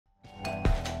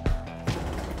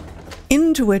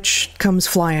to which comes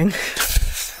flying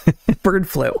bird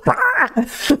flu.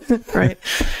 Right?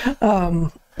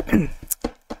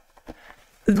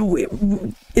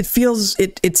 It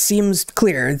seems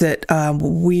clear that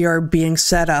we are being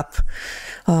set up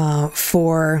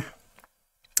for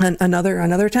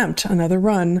another attempt, another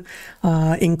run,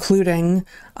 including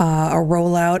a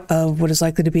rollout of what is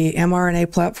likely to be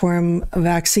mRNA platform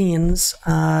vaccines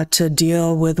to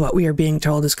deal with what we are being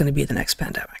told is going to be the next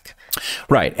pandemic.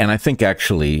 Right, and I think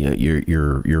actually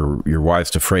you're wise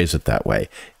to phrase it that way.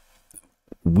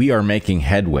 We are making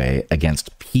headway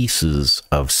against pieces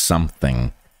of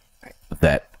something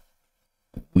that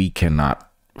we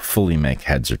cannot fully make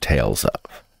heads or tails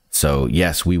of. So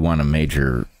yes, we won a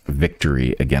major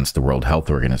victory against the World Health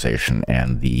Organization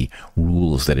and the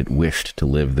rules that it wished to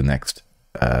live the next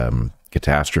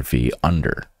catastrophe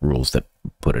under, rules that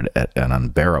put it at an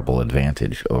unbearable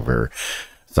advantage over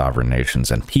sovereign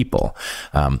nations and people.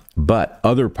 But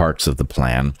other parts of the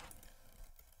plan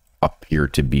appear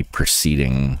to be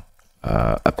proceeding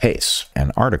apace.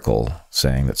 An article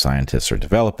saying that scientists are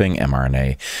developing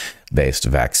mRNA-based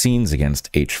vaccines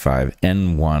against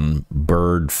H5N1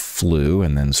 bird flu,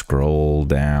 and then scroll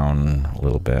down a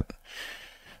little bit.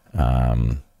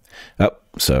 An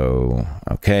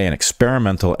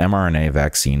experimental mRNA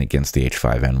vaccine against the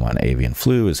H5N1 avian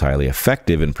flu is highly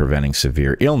effective in preventing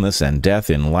severe illness and death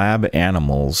in lab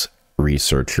animals,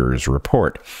 researchers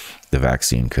report. The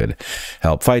vaccine could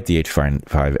help fight the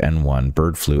H5N1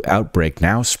 bird flu outbreak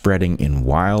now spreading in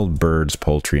wild birds,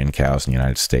 poultry, and cows in the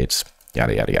United States,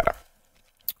 yada, yada, yada.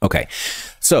 Okay,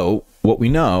 so what we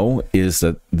know is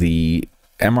that the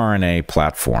mRNA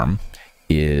platform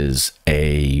is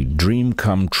a dream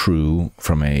come true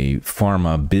from a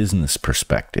pharma business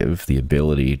perspective, the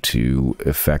ability to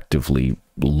effectively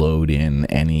load in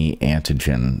any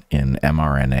antigen in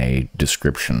mRNA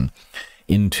description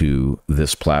into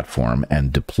this platform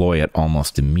and deploy it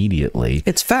almost immediately.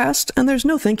 It's fast, and there's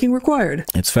no thinking required.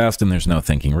 It's fast, and there's no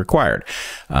thinking required.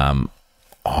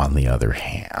 On the other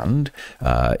hand,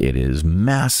 it is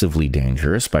massively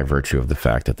dangerous by virtue of the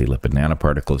fact that the lipid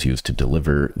nanoparticles used to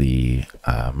deliver the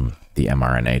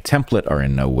mRNA template are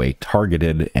in no way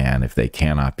targeted, and if they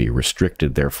cannot be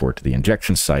restricted, therefore, to the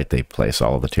injection site, they place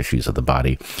all of the tissues of the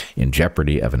body in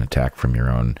jeopardy of an attack from your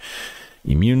own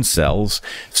immune cells.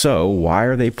 So why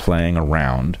are they playing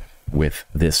around with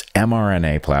this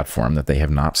mRNA platform that they have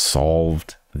not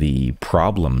solved the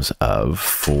problems of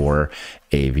for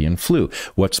avian flu?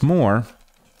 What's more,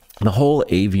 the whole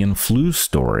avian flu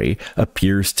story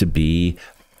appears to be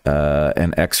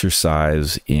an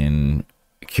exercise in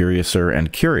curiouser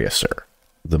and curiouser.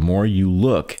 The more you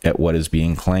look at what is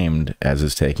being claimed as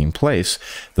is taking place,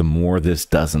 the more this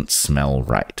doesn't smell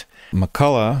right.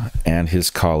 McCullough and his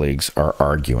colleagues are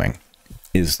arguing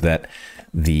is that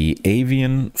the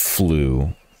avian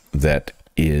flu that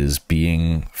is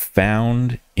being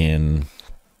found in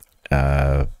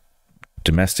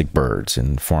domestic birds,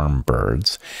 in farm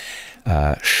birds,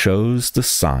 shows the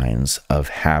signs of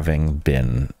having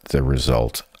been the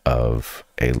result of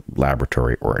a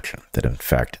laboratory origin, that in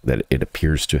fact that it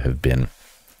appears to have been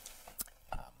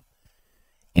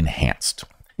enhanced.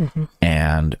 Mm-hmm.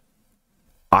 And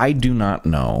I do not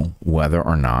know whether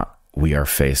or not we are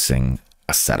facing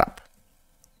a setup.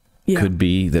 Yeah. Could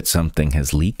be that something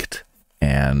has leaked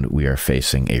and we are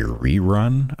facing a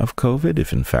rerun of COVID,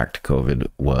 if in fact COVID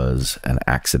was an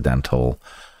accidental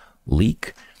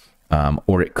leak.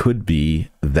 Or it could be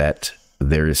that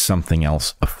there is something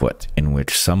else afoot in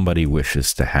which somebody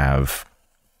wishes to have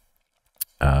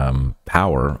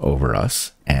power over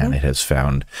us, and it has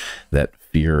found that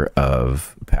fear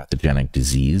of pathogenic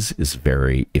disease is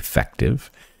very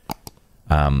effective.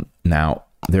 Now,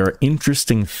 there are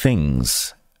interesting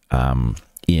things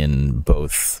in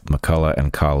both McCullough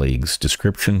and colleagues'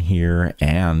 description here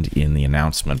and in the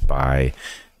announcement by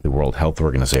the World Health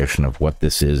Organization of what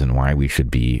this is and why we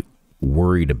should be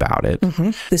worried about it. Mm-hmm.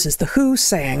 This is the WHO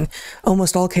saying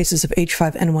almost all cases of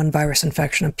H5N1 virus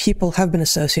infection of people have been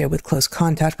associated with close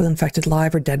contact with infected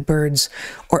live or dead birds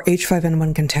or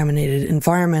H5N1 contaminated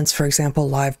environments, for example,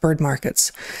 live bird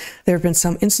markets. There have been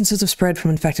some instances of spread from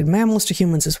infected mammals to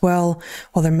humans as well.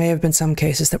 While there may have been some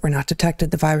cases that were not detected,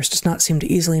 the virus does not seem to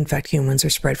easily infect humans or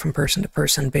spread from person to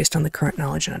person based on the current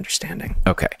knowledge and understanding.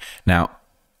 Okay. Now,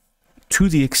 to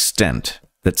the extent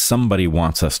that somebody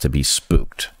wants us to be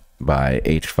spooked by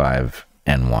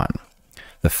H5N1,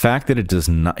 the fact that it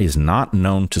is not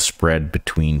known to spread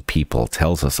between people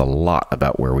tells us a lot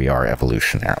about where we are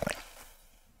evolutionarily.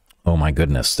 Oh my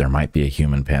goodness, there might be a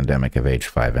human pandemic of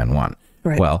H5N1.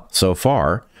 Right. Well, so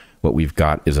far, what we've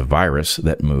got is a virus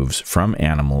that moves from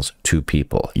animals to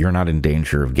people. You're not in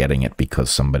danger of getting it because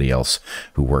somebody else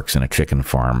who works in a chicken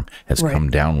farm has come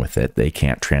down with it. They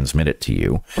can't transmit it to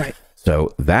you. Right.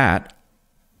 So that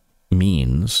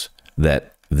means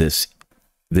that this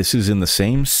is in the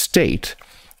same state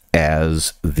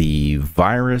as the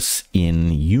virus in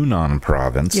Yunnan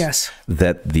province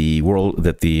that the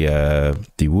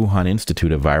Wuhan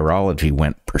Institute of Virology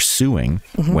went pursuing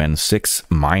when 6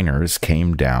 miners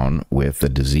came down with the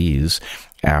disease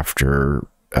after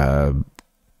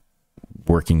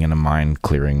working in a mine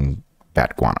clearing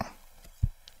bat guano.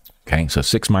 Okay, so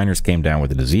 6 miners came down with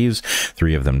the disease.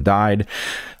 3 of them died.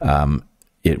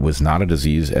 It was not a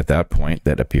disease at that point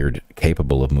that appeared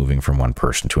capable of moving from one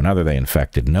person to another. They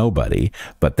infected nobody,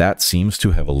 but that seems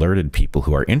to have alerted people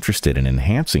who are interested in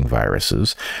enhancing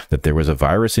viruses that there was a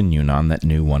virus in Yunnan that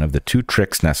knew one of the 2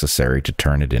 tricks necessary to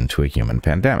turn it into a human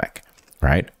pandemic,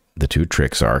 right? The 2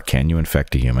 tricks are, can you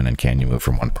infect a human and can you move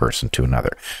from one person to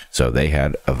another? So they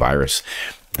had a virus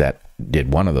that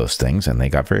did one of those things, and they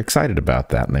got very excited about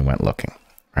that, and they went looking.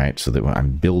 Right, so that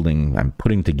I'm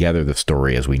putting together the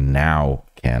story as we now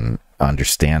can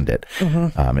understand it.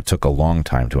 It took a long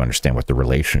time to understand what the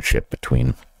relationship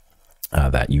between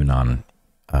that Yunnan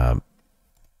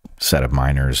set of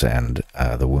miners and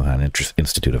the Wuhan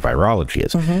Institute of Virology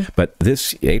is. But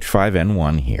this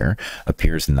H5N1 here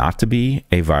appears not to be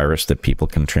a virus that people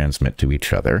can transmit to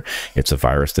each other. It's a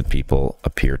virus that people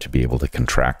appear to be able to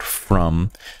contract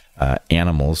from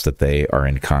animals that they are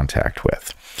in contact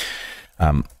with.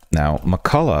 Now,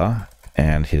 McCullough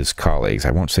and his colleagues,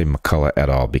 I won't say McCullough at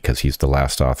all because he's the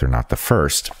last author, not the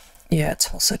first. Yeah,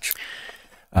 it's all such.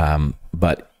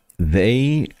 But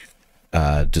they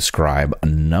describe a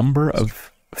number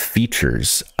of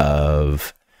features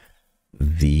of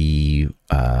the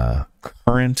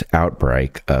current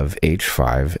outbreak of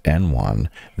H5N1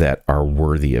 that are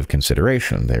worthy of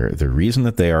consideration. The reason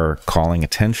that they are calling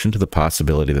attention to the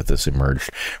possibility that this emerged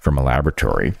from a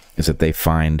laboratory is that they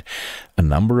find a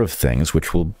number of things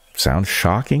which will sound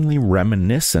shockingly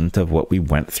reminiscent of what we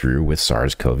went through with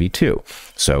SARS-CoV-2.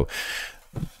 So,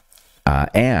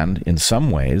 and in some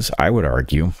ways, I would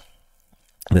argue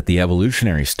that the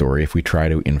evolutionary story, if we try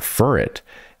to infer it,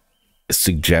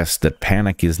 suggests that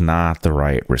panic is not the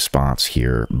right response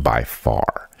here by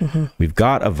far. We've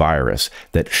got a virus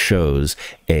that shows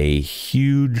a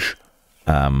huge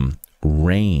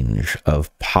range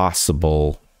of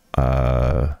possible,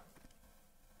 I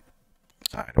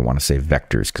don't want to say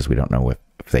vectors because we don't know if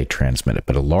they transmit it,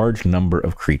 but a large number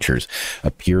of creatures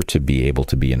appear to be able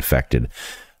to be infected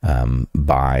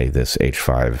by this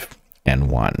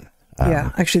H5N1.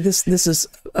 Yeah, actually, this is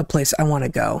a place I want to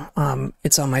go.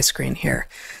 It's on my screen here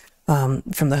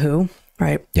from the WHO,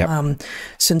 right? Yep.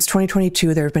 Since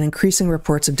 2022, there have been increasing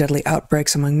reports of deadly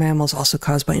outbreaks among mammals, also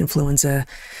caused by influenza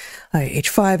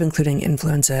H5, including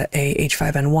influenza A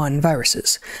H5N1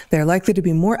 viruses. There are likely to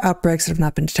be more outbreaks that have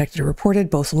not been detected or reported.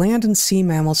 Both land and sea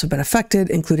mammals have been affected,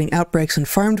 including outbreaks in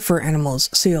farmed fur animals,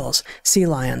 seals, sea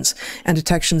lions, and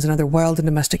detections in other wild and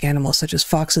domestic animals such as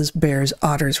foxes, bears,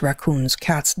 otters, raccoons,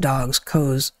 cats, dogs,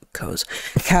 cows,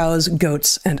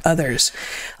 goats, and others.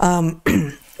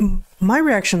 My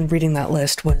reaction reading that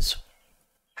list was,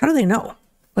 how do they know?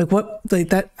 Like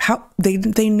how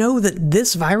they know that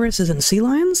this virus is in sea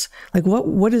lions? Like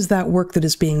what is that work that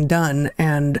is being done?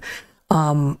 And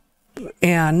when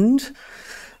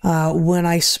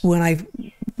I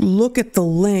look at the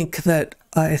link that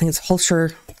I think it's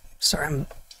Hulscher, sorry, I'm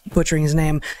butchering his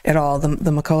name at all, the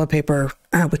McCullough paper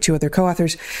with 2 other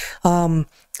co-authors,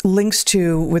 links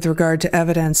to with regard to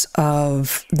evidence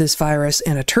of this virus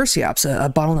in a Tursiops, a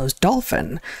bottlenose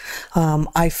dolphin.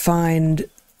 I find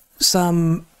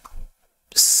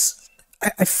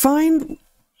I find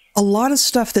a lot of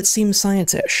stuff that seems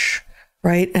science-ish,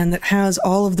 right? And that has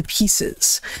all of the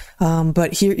pieces.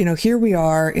 But here we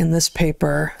are in this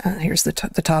paper. Here's the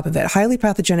top of it. Highly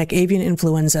pathogenic avian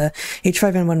influenza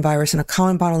H5N1 virus in a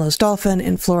common bottlenose dolphin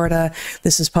in Florida.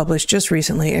 This is published just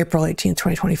recently, April 18th,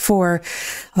 2024.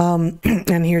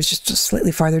 And here's just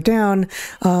slightly farther down.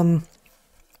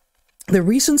 The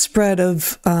recent spread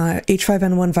of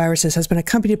H5N1 viruses has been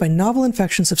accompanied by novel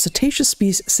infections of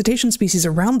cetacean species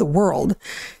around the world,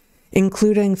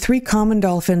 including 3 common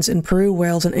dolphins in Peru,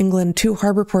 Wales, and England, 2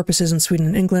 harbor porpoises in Sweden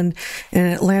and England, and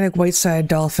an Atlantic white-side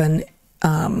dolphin.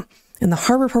 In the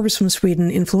harbor porpoise from Sweden,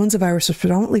 influenza virus was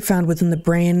predominantly found within the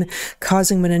brain,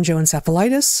 causing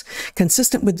meningoencephalitis,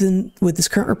 consistent with this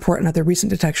current report and other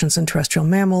recent detections in terrestrial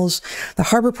mammals. The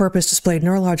harbor porpoise displayed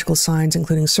neurological signs,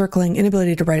 including circling,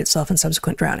 inability to right itself, and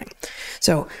subsequent drowning.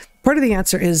 So part of the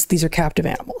answer is these are captive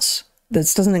animals.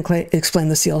 This doesn't explain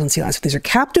the seals and sea lions. These are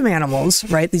captive animals,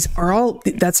 right? These are all,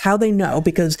 that's how they know,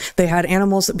 because they had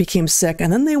animals that became sick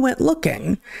and then they went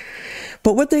looking.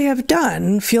 But what they have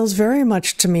done feels very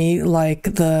much to me like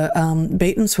the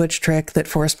bait and switch trick that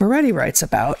Forrest Moretti writes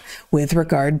about with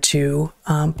regard to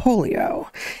polio.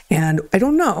 And I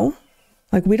don't know,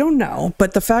 like, we don't know,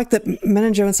 but the fact that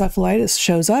meningoencephalitis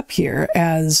shows up here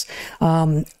as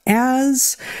the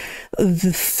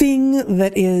thing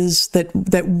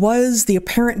that was the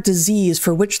apparent disease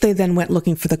for which they then went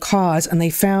looking for the cause, and they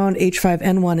found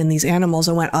H5N1 in these animals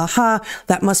and went, aha,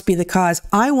 that must be the cause.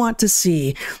 I want to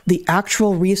see the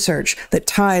actual research that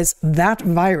ties that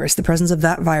virus, the presence of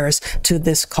that virus, to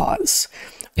this cause.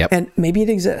 Yep. And maybe it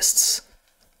exists.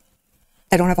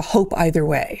 I don't have a hope either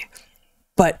way,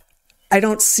 but I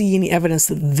don't see any evidence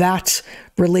that that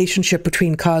relationship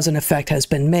between cause and effect has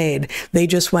been made. They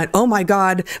just went, oh my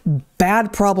God,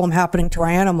 bad problem happening to our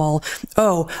animal.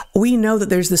 Oh, we know that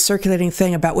there's this circulating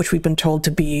thing about which we've been told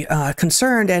to be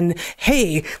concerned. And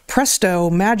hey, presto,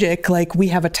 magic, like, we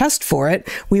have a test for it.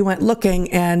 We went looking,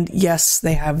 and yes,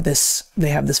 they have this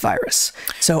virus.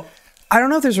 So I don't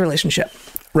know if there's a relationship.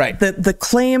 Right. The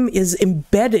claim is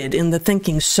embedded in the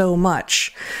thinking so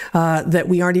much that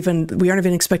we aren't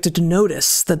even expected to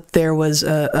notice that there was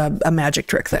a magic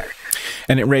trick there.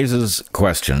 And it raises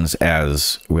questions,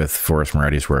 as with Forrest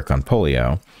Moretti's work on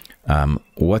polio.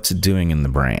 What's it doing in the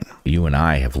brain? You and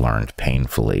I have learned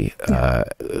painfully,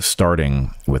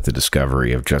 starting with the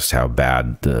discovery of just how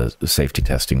bad the safety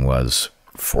testing was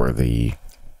for the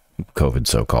COVID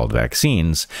so-called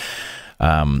vaccines.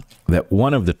 That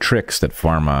one of the tricks that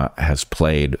pharma has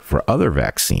played for other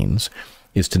vaccines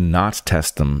is to not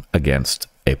test them against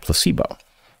a placebo.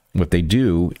 What they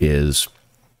do is,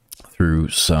 through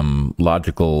some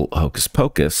logical hocus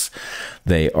pocus,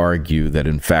 they argue that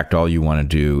in fact all you want to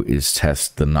do is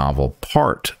test the novel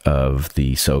part of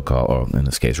the so-called, or in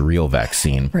this case, real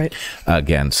vaccine, right,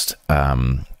 against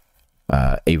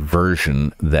a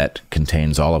version that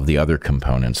contains all of the other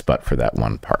components but for that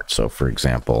one part. So, for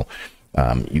example,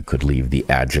 you could leave the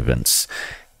adjuvants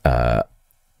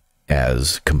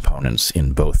as components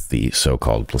in both the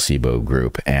so-called placebo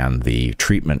group and the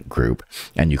treatment group,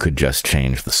 and you could just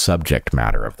change the subject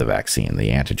matter of the vaccine, the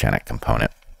antigenic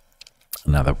component.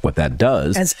 Now, what that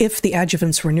does... As if the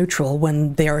adjuvants were neutral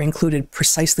when they are included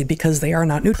precisely because they are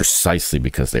not neutral. Precisely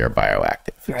because they are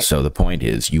bioactive. Right. So the point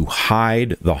is, you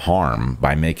hide the harm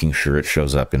by making sure it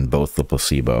shows up in both the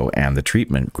placebo and the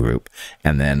treatment group.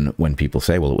 And then when people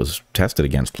say, well, it was tested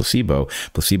against placebo,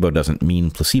 placebo doesn't mean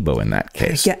placebo in that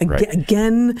case.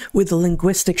 Again, with the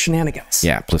linguistic shenanigans.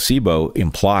 Yeah, placebo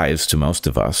implies to most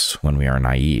of us, when we are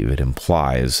naive, it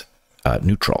implies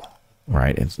neutral,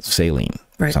 right? It's saline.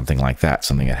 Right. Something like that,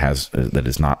 something that has that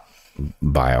is not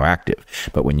bioactive.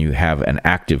 But when you have an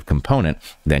active component,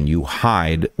 then you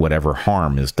hide whatever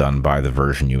harm is done by the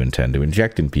version you intend to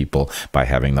inject in people by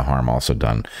having the harm also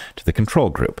done to the control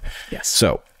group. Yes.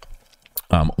 So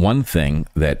one thing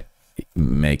that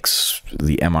makes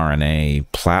the mRNA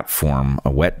platform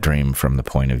a wet dream from the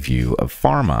point of view of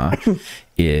pharma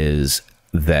is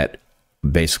that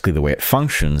basically the way it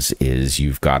functions is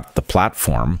you've got the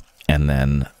platform, and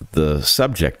then the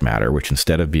subject matter, which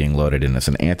instead of being loaded in as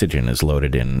an antigen, is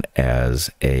loaded in as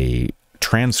a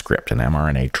transcript, an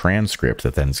mRNA transcript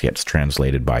that then gets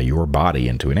translated by your body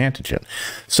into an antigen.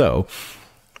 So,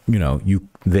 you know,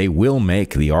 they will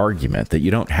make the argument that you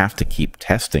don't have to keep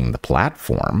testing the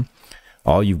platform.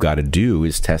 All you've got to do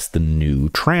is test the new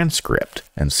transcript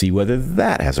and see whether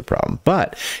that has a problem.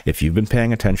 But if you've been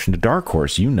paying attention to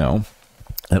DarkHorse, you know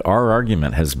that our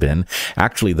argument has been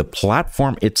actually the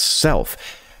platform itself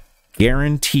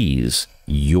guarantees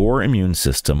your immune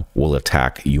system will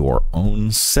attack your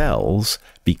own cells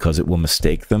because it will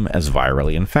mistake them as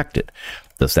virally infected.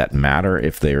 Does that matter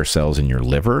if they are cells in your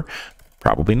liver?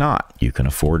 Probably not. You can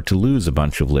afford to lose a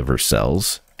bunch of liver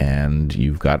cells, and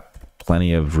you've got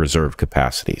plenty of reserve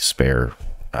capacity, spare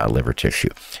liver tissue.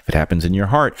 If it happens in your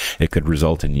heart, it could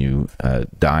result in you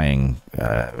dying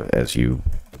as you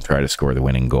try to score the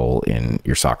winning goal in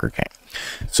your soccer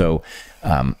game. So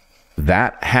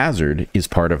that hazard is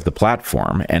part of the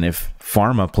platform. And if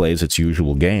pharma plays its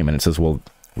usual game and it says, well,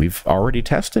 we've already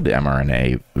tested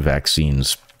mRNA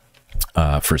vaccines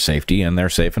for safety, and they're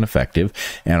safe and effective,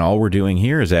 and all we're doing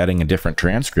here is adding a different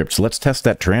transcript, so let's test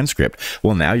that transcript.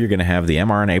 Well, now you're going to have the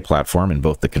mRNA platform in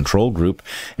both the control group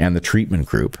and the treatment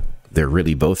group. They're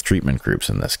really both treatment groups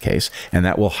in this case, and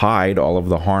that will hide all of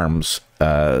the harms.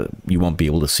 You won't be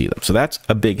able to see them. So that's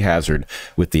a big hazard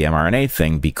with the mRNA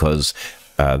thing, because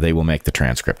they will make the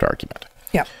transcript argument.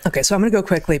 Yeah. Okay. So I'm going to go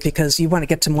quickly because you want to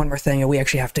get to one more thing, and we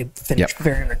actually have to finish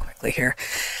very, very quickly here.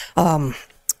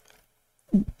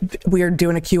 We are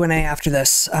doing a Q&A after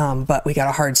this, but we got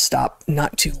a hard stop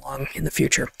not too long in the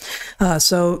future.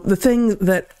 So the thing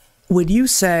that when you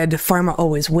said pharma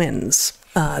always wins,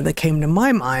 that came to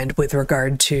my mind with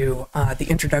regard to the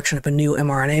introduction of a new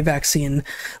mRNA vaccine,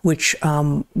 which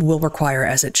will require,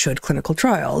 as it should, clinical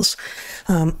trials,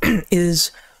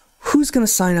 is who's going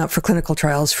to sign up for clinical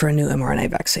trials for a new mRNA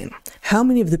vaccine? How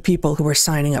many of the people who are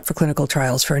signing up for clinical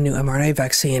trials for a new mRNA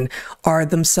vaccine are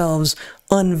themselves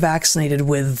unvaccinated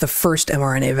with the first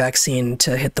mRNA vaccine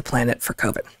to hit the planet for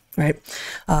COVID, right?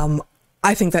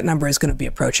 I think that number is going to be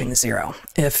approaching zero.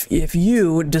 If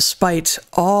you, despite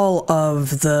all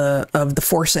of the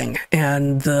forcing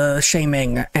and the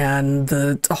shaming and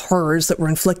the horrors that were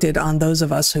inflicted on those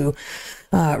of us who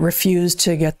refused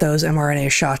to get those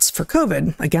mRNA shots for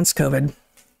COVID, against COVID,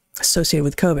 associated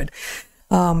with COVID,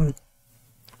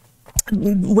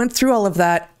 went through all of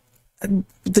that,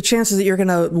 the chances that you're going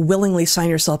to willingly sign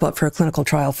yourself up for a clinical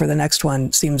trial for the next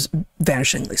one seems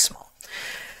vanishingly small.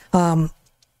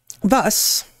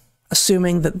 Thus,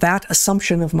 assuming that that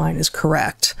assumption of mine is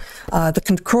correct,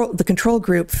 the control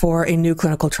group for a new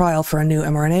clinical trial for a new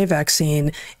mRNA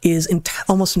vaccine is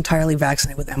almost entirely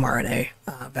vaccinated with mRNA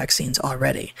vaccines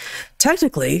already.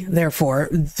 Technically, therefore,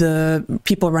 the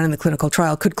people running the clinical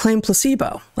trial could claim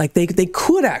placebo. Like they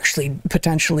could actually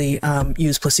potentially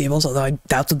use placebos, although I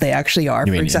doubt that they actually are.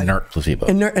 You mean inert placebo?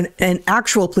 An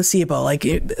actual placebo, like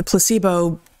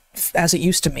placebo as it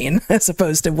used to mean, as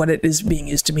opposed to what it is being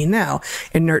used to mean now,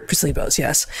 inert placebos,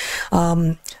 yes.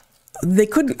 They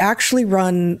could actually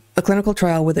run a clinical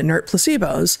trial with inert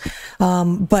placebos,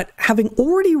 but having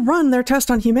already run their test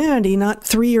on humanity not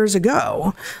 3 years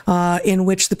ago, in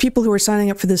which the people who were signing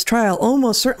up for this trial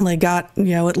almost certainly got,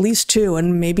 at least 2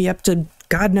 and maybe up to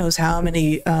God knows how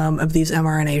many of these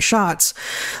mRNA shots,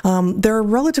 there are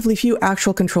relatively few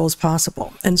actual controls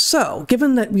possible. And so,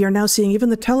 given that we are now seeing even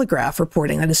the Telegraph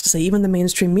reporting, that is to say, even the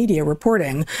mainstream media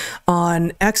reporting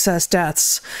on excess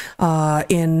deaths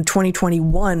in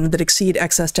 2021 that exceed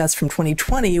excess deaths from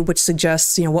 2020, which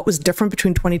suggests, what was different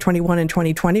between 2021 and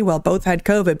 2020? Well, both had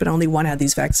COVID, but only one had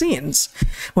these vaccines.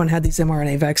 One had these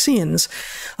mRNA vaccines.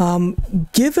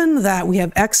 Given that we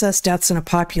have excess deaths in a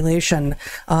population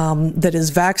that is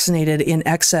vaccinated in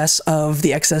excess of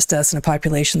the excess deaths in a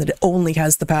population that only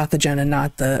has the pathogen and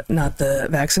not the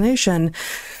vaccination,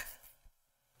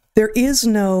 there is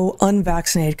no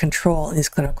unvaccinated control in these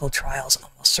clinical trials,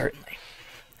 almost certainly.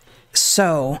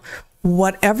 So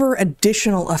whatever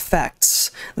additional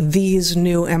effects these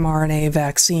new mRNA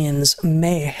vaccines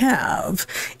may have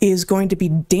is going to be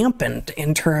dampened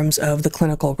in terms of the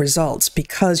clinical results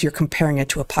because you're comparing it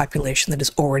to a population that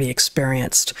has already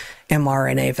experienced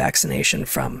mRNA vaccination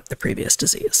from the previous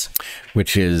disease.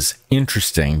 Which is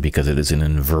interesting because it is an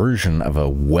inversion of a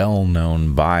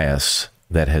well-known bias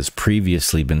that has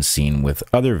previously been seen with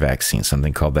other vaccines,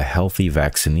 something called the healthy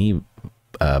vaccinee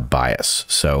bias.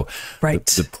 So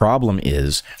the problem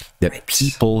is that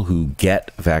people who get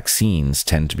vaccines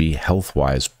tend to be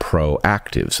health-wise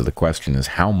proactive. So the question is,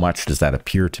 how much does that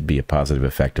appear to be a positive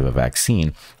effect of a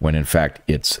vaccine when in fact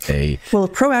it's a... Well,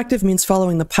 if proactive means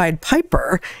following the Pied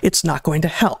Piper, it's not going to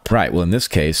help. Right. Well, in this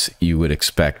case, you would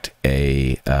expect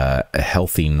a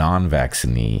healthy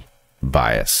non-vaccinee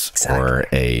bias or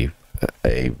a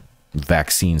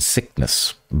vaccine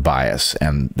sickness bias,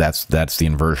 and that's the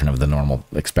inversion of the normal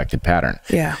expected pattern.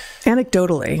 Yeah.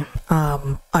 Anecdotally,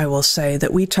 I will say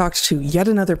that we talked to yet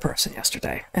another person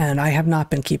yesterday, and I have not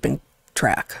been keeping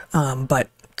track, but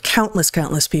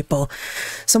countless people,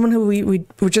 someone who we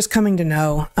were just coming to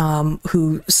know,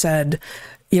 who said,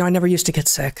 I never used to get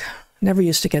sick. Never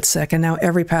used to get sick, and now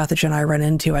every pathogen I run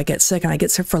into, I get sick, and I get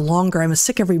sick for longer. I'm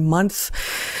sick every month,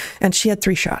 and she had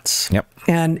 3 shots. Yep.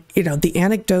 And, the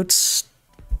anecdotes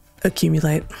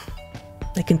accumulate.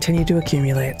 They continue to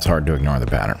accumulate. It's hard to ignore the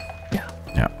pattern.